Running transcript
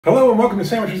Hello and welcome to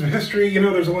Sandwiches of History. You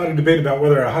know, there's a lot of debate about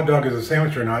whether a hot dog is a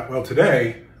sandwich or not. Well,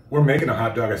 today we're making a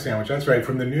hot dog a sandwich. That's right,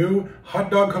 from the new hot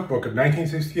dog cookbook of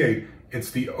 1968. It's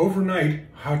the overnight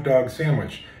hot dog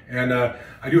sandwich. And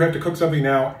I do have to cook something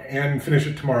now and finish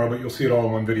it tomorrow, but you'll see it all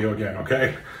in one video again,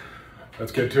 okay?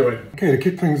 Let's get to it. Okay, to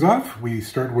kick things off, we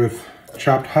start with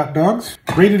chopped hot dogs,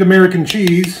 grated American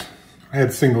cheese. I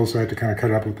had singles, so I had to kind of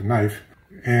cut it up with the knife,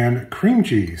 and cream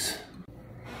cheese.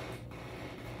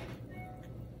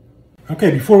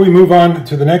 Okay, before we move on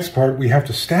to the next part, we have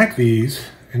to stack these,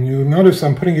 and you'll notice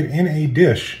I'm putting it in a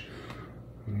dish.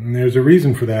 And there's a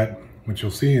reason for that, which you'll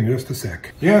see in just a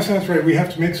sec. Yes, that's right, we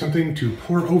have to make something to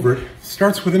pour over it.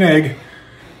 Starts with an egg,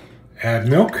 add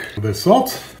milk, a little bit of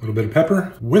salt, a little bit of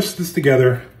pepper, whisk this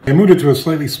together. I moved it to a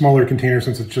slightly smaller container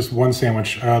since it's just one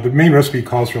sandwich. The main recipe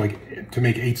calls for to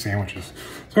make 8 sandwiches.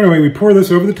 So anyway, we pour this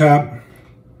over the top,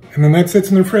 and then that sits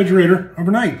in the refrigerator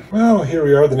overnight. Well, here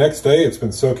we are the next day. It's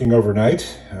been soaking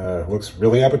overnight. Looks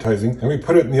really appetizing. And we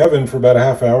put it in the oven for about a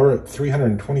half hour at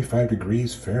 325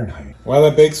 degrees Fahrenheit. While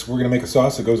that bakes, we're gonna make a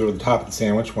sauce that goes over the top of the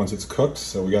sandwich once it's cooked.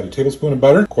 So we got a tablespoon of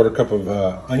butter, quarter cup of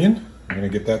onion. I'm gonna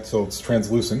get that so it's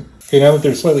translucent. Okay, now that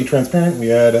they're slightly transparent,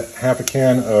 we add half a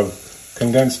can of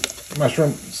condensed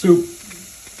mushroom soup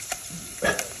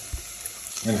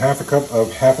and half a cup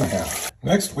of half and half.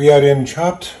 Next, we add in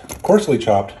coarsely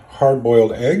chopped,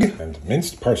 hard-boiled egg and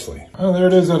minced parsley. Oh, there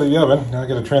it is out of the oven. Now I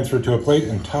gotta transfer it to a plate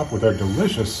and top with our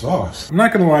delicious sauce. I'm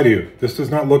not gonna lie to you, this does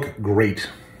not look great.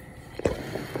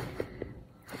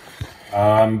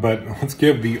 But let's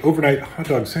give the overnight hot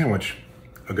dog sandwich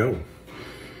a go.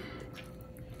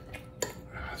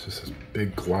 It's just this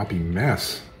big gloppy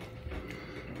mess.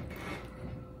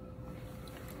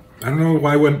 I don't know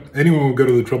why anyone would go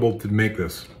to the trouble to make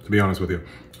this, to be honest with you.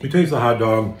 You taste the hot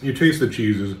dog, you taste the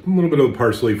cheeses, a little bit of the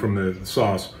parsley from the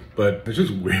sauce, but it's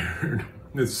just weird.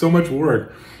 It's so much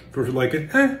work for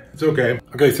it's okay.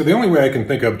 Okay, so the only way I can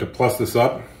think of to plus this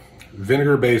up,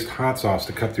 vinegar-based hot sauce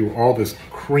to cut through all this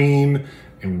cream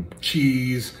and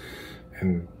cheese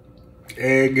and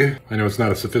egg. I know it's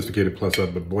not a sophisticated plus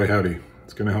up, but boy howdy,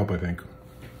 it's gonna help, I think.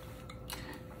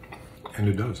 And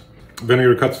it does.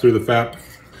 Vinegar cuts through the fat.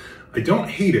 I don't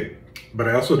hate it, but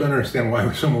I also don't understand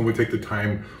why someone would take the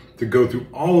time to go through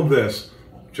all of this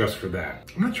just for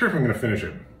that. I'm not sure if I'm gonna finish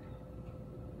it.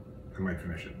 I might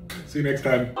finish it. See you next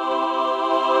time.